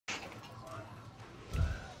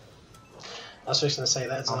I was fixing to say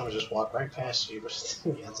that zombie just walked right past you, but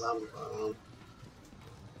yeah, zombie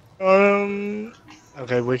on.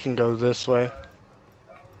 Okay, we can go this way.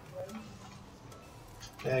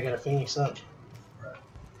 Yeah, I got a Phoenix up.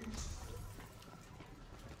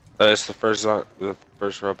 It's the first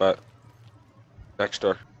robot. Next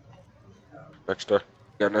door. Next door.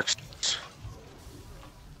 Yeah, next.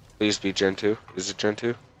 Please be Gen 2. Is it Gen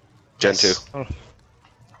 2? Gen 2. Oh.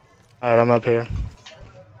 Alright, I'm up here.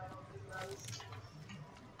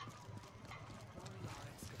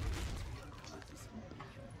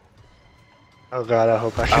 Oh god, I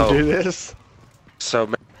hope I can do this. So,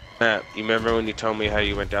 Matt, you remember when you told me how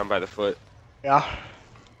you went down by the foot? Yeah.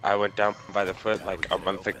 I went down by the foot like a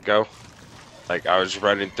month ago. Like, I was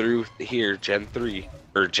running through here, Gen 3,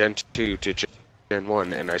 or Gen 2 to Gen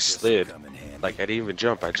 1, and I slid. Like, I didn't even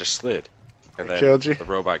jump, I just slid. And then the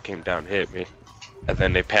robot came down, hit me. And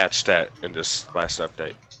then they patched that in this last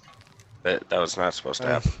update. That was not supposed to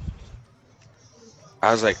happen.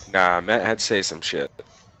 I was like, nah, Matt had to say some shit.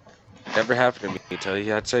 Never happened to me until he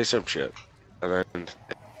had to say some shit. And then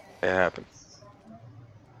it happened.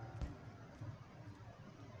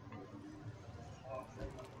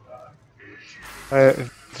 I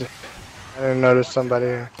didn't notice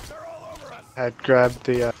somebody had grabbed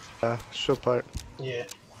the shield part. Yeah,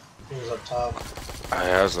 he was up top.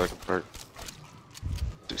 I was looking for it.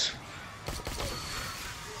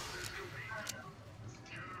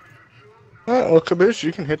 Alright, well, Caboose,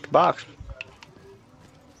 you can hit the box.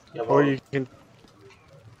 Yeah, or you can...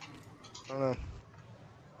 I don't know.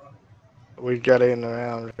 We got in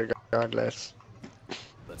around regardless.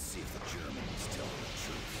 Let's see if the German is telling the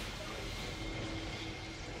truth.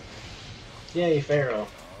 Yay, Pharaoh.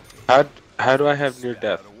 How do I have near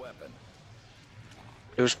death?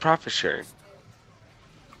 It was profit sharing.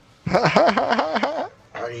 Are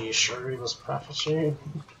you sure it was profit sharing?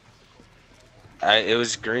 It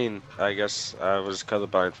was green. I guess I was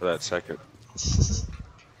colorblind for that second.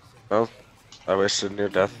 Well, I wasted near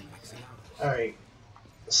death. Alright,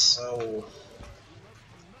 so...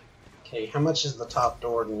 Okay, how much is the top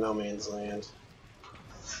door to No Man's Land?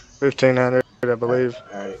 1,500, I believe.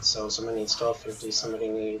 Alright, so somebody needs 1250, somebody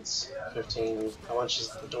needs 15. How much is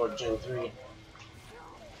the door to Gen 3?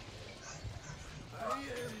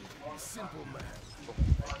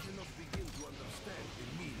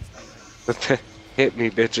 Hit me,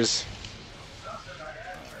 bitches.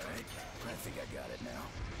 Alright, I think I got it now.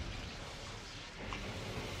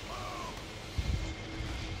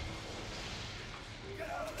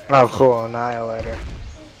 Oh, cool, Annihilator.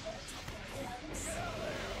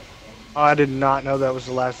 Oh, I did not know that was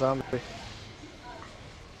the last zombie.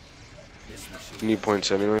 Need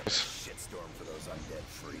points anyways. Shitstorm for those undead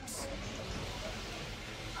freaks.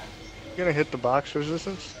 You gonna hit the box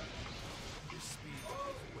resistance?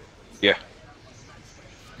 Yeah.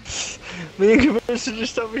 Me and Caboose are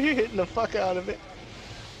just over here hitting the fuck out of it.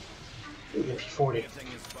 MP40.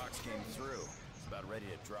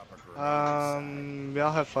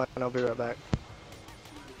 Y'all have fun. I'll be right back.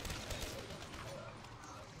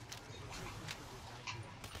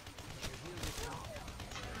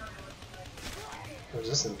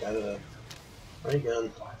 Resistant got a ray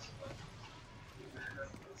gun.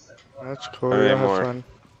 That's cool. Y'all have fun.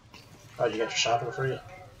 How'd you get your shopping free?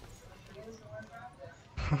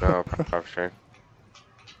 No, profit sharing.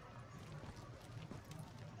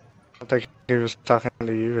 I think he was talking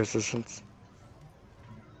to you, Resistance.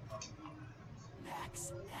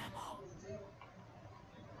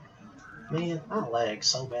 Man, I lag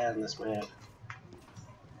so bad in this map.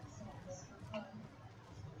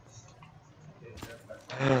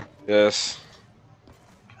 Yes.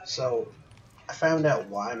 So, I found out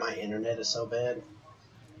why my internet is so bad.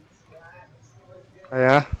 Oh,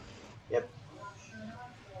 yeah? Yep.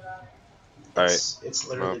 Alright. It's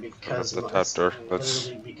literally because the top door. My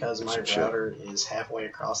router is halfway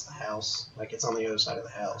across the house. Like, it's on the other side of the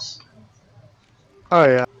house. Oh,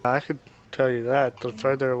 yeah. I could tell you that. The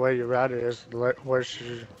further away your router is, the worse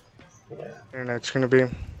your internet's gonna be.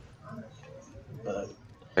 But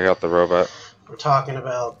I got the robot. we're talking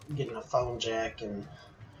about getting a phone jack and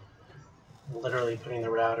literally putting the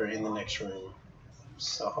router in the next room.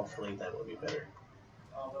 So hopefully that will be better.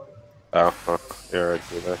 Oh, you're already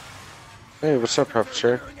do that. Hey, what's up, profit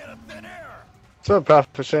share? What's up,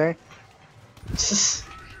 profit sharing? This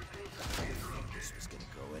was gonna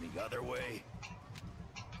go any other way.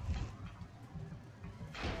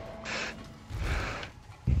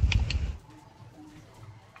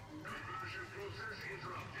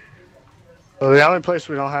 Well, the only place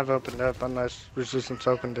we don't have opened up, unless Resistance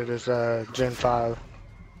opened it, is Gen 5.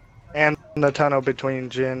 And the tunnel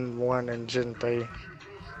between Gen 1 and Gen 3.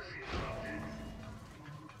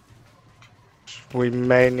 we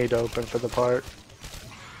may need to open for the part.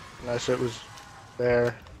 Unless it was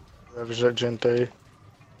there. Whoever's at Gen 3.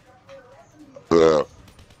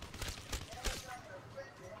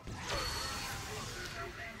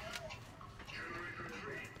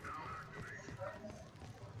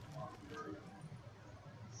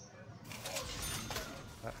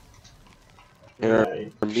 In our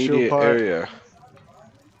immediate area.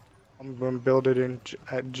 I'm gonna build it in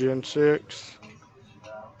at Gen 6.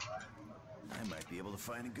 I might be able to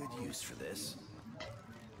find a good use for this.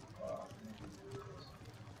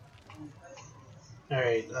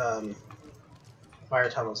 Alright, fire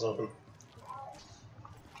tunnel's open.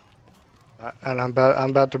 And I'm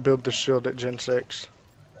about to build the shield at Gen 6.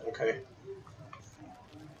 Okay.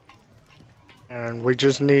 And we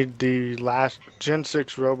just need the last Gen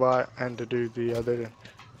 6 robot and to do the other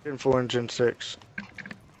Gen 4 and Gen 6.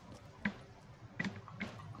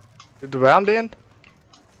 Did the round end?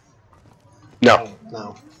 No.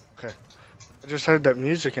 No. Okay. I just heard that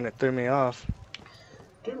music and it threw me off.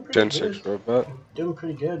 Doing pretty Gen good. 6 robot. Doing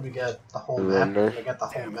pretty good. We got the whole map. We got the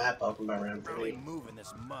whole map open by round 3. Moving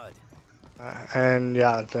this mud. And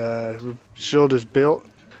yeah, the shield is built.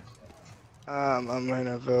 I'm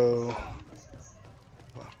gonna go.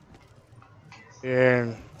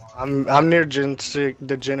 And I'm near Gen 6,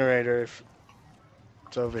 the generator. If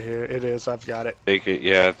it's over here, it is. I've got it. Take it.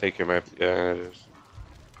 Yeah, I think it might. Yeah, it is.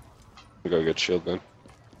 We go get shield then.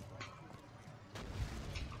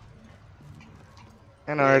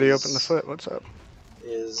 And I already opened the foot. What's up?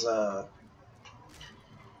 Is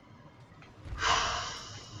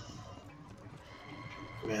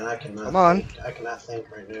man, I cannot. Come on. I cannot think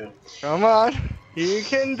right now. Come on, you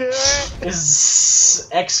can do it. Is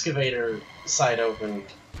excavator side open?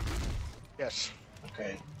 Yes.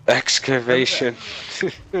 Okay. Excavation.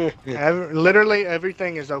 Literally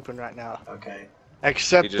everything is open right now, Okay.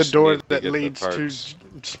 except You the just door need to that get the leads to parts.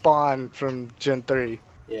 spawn from Gen 3.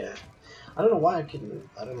 Yeah. I don't know why I couldn't.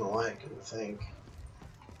 I don't know why I couldn't think.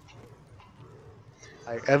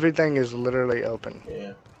 Like everything is literally open.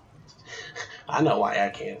 Yeah. I know why I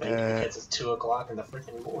can't think because it's 2 o'clock in the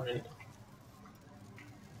freaking morning.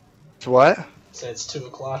 It's what? So it's 2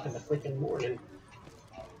 o'clock in the freaking morning.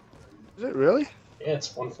 Is it really? Yeah, it's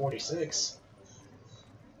 1:46. This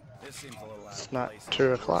seems a little out It's of not place.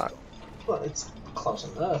 2 o'clock. Well, it's close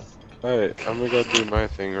enough. Alright, I'm gonna go do my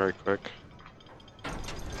thing right quick.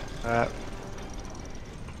 Alright.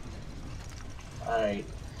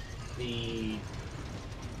 The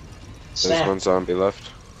There's one zombie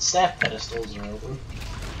left. staff pedestals are open.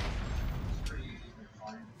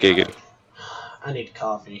 Giggity. I need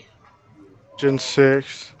coffee. Gen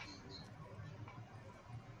 6.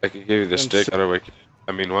 I can give you the And stick. How do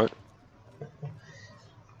I mean what?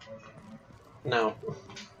 No.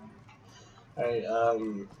 Alright,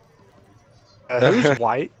 Who's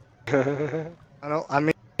white? I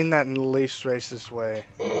mean that in the least racist way.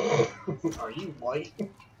 are you white?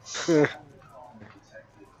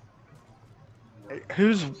 Hey,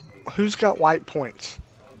 who's got white points?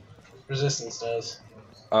 Resistance does.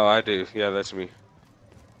 Oh, I do. Yeah, that's me.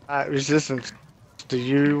 Resistance. Do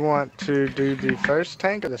you want to do the first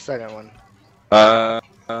tank or the second one? I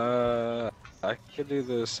can do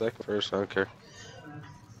the second first. I don't care.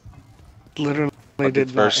 Literally do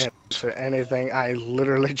did not first. answer anything. I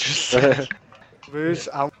literally just said, Bruce,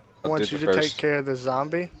 I want do you the to take first. care of the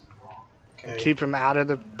zombie. Okay. Keep him out of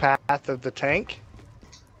the path of the tank.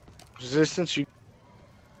 Resistance, you.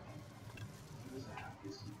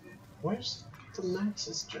 Where's the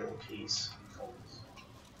Max's journal keys?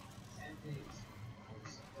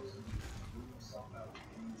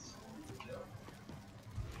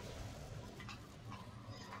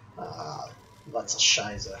 That's a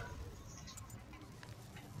shiza.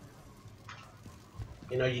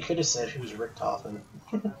 You know, you could have said who's Richtofen.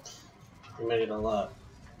 You made it a lot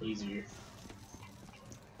easier.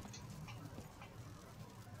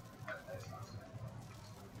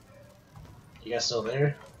 You guys still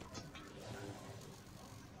there?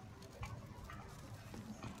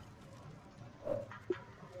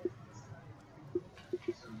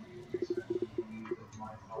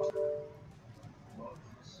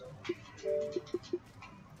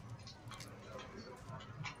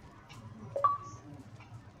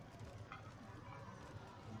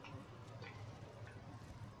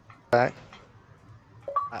 Back.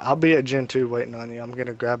 I'll be at Gen 2 waiting on you. I'm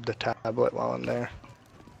gonna grab the tablet while I'm there.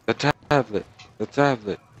 The tablet. The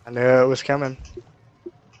tablet. I knew it was coming.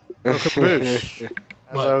 Oh, caboose. As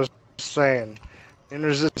I was saying, in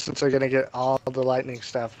Resistance are gonna get all the lightning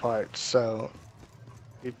staff parts, so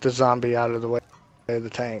keep the zombie out of the way of the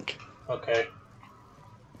tank. Okay.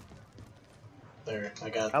 There, I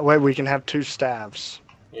got. That way we can have 2 staves.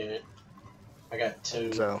 Yeah, I got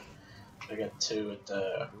 2. So, I got 2 at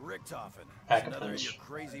the Richtofen. Pack a Another of punch. your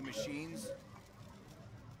crazy machines.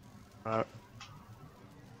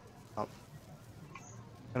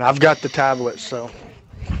 and I've got the tablet, so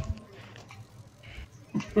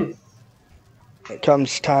it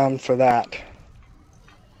comes time for that.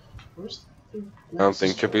 Where's I don't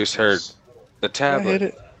think Caboose heard. The I hit tablet.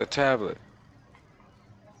 it. The tablet.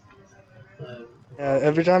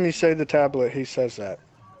 Every time you say the tablet, he says that.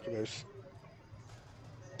 Caboose.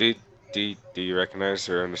 Do you recognize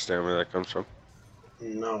or understand where that comes from?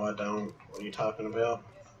 No, I don't. What are you talking about?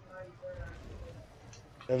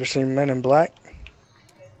 Ever seen Men in Black?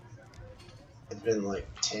 It's been like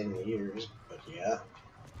 10 years, but yeah.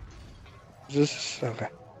 Is this okay?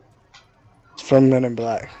 It's from Men in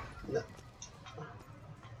Black. No.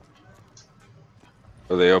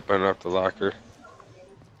 Will they open up the locker?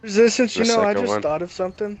 Resistance, you The know, I second just one? thought of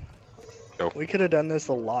something. Go. We could have done this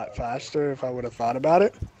a lot faster if I would have thought about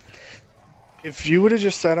it. If you would have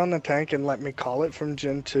just sat on the tank and let me call it from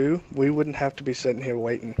Gen 2, we wouldn't have to be sitting here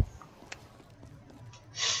waiting.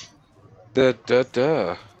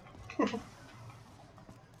 Duh.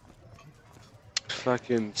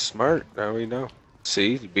 Fucking smart. Now we know.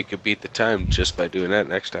 See, we could beat the time just by doing that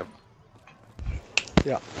next time.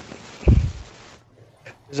 Yeah.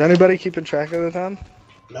 Is anybody keeping track of the time?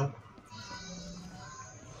 No.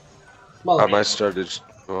 Well, I started.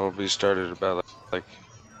 Well, we started about like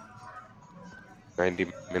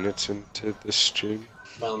 90 minutes into the stream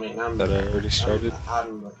well, I mean, I'm that I already started.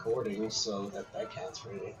 I'm recording, so that counts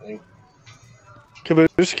for anything.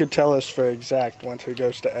 Caboose could tell us for exact once he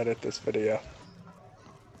goes to edit this video.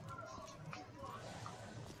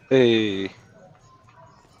 Hey,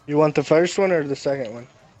 You want the first one or the second one?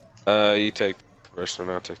 you take the first one.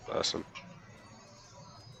 I'll take the last one.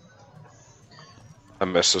 I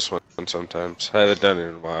miss this one sometimes. I haven't done it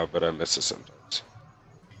in a while, but I miss it sometimes.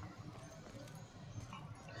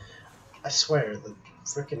 I swear, the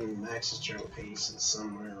freaking Max's journal piece is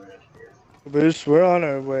somewhere around here. Caboose, we're on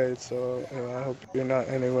our way, so I hope you're not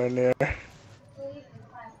anywhere near.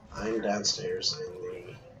 I'm downstairs in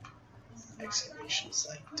the excavation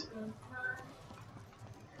site.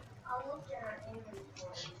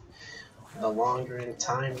 The longer in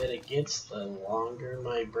time that it gets, the longer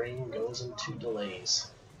my brain goes into delays.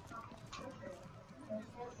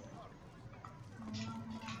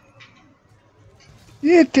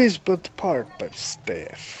 It is but part of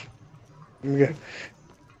staff. Okay.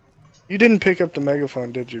 You didn't pick up the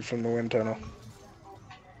megaphone, did you, from the wind tunnel?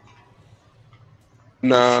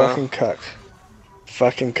 No, Fucking cuck.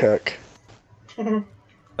 Fucking cuck.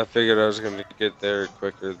 I figured I was gonna get there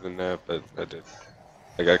quicker than that, but I did.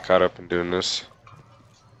 I got caught up in doing this.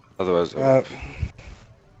 Otherwise,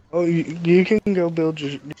 Oh, you can go build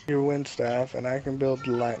your wind staff, and I can build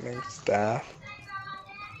the lightning staff.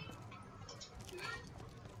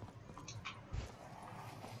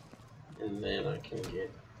 And then I can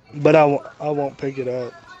get, But I won't pick it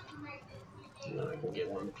up. and then I can get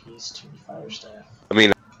one piece to the fire staff. I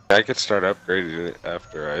mean, I could start upgrading it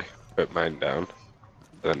after I put mine down.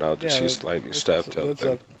 Then I'll just use lightning staff till that's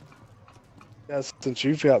then. up. Yeah, since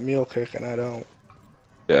you've got meal cook and I don't.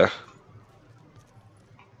 Yeah.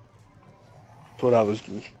 That's what I was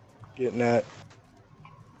getting at.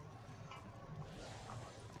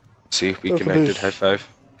 See, we Oh, connected. Caboose. High five.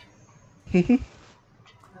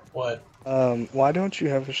 What? Why don't you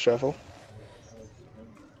have a shovel?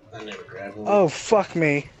 I never grabbed one. Oh, fuck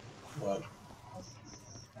me. What?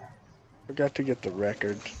 Forgot to get the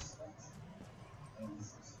record.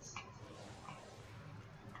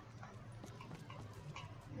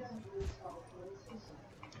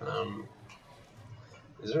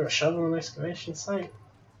 Is there a shovel in the excavation site?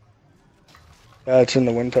 It's in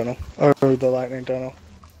the wind tunnel. Or the lightning tunnel.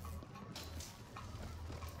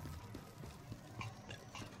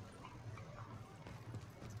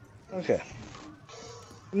 Okay.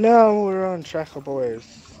 Now we're on track,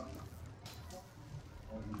 boys.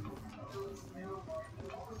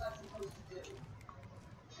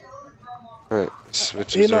 Alright,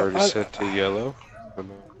 switch You is know, already set to yellow.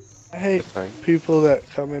 I hate Good thing. people that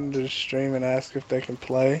come into the stream and ask if they can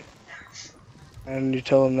play. And you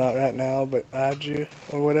tell them not right now, but add you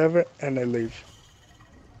or whatever, and they leave.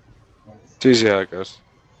 It's easy how it goes.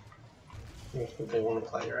 If they want to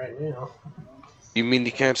play right now. You mean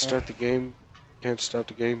you can't start the game? Can't start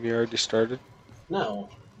the game you already started? No.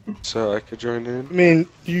 So I could join in? I mean,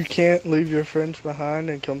 you can't leave your friends behind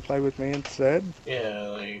and come play with me instead? Yeah,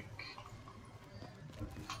 like...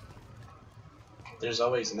 There's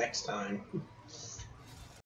always next time.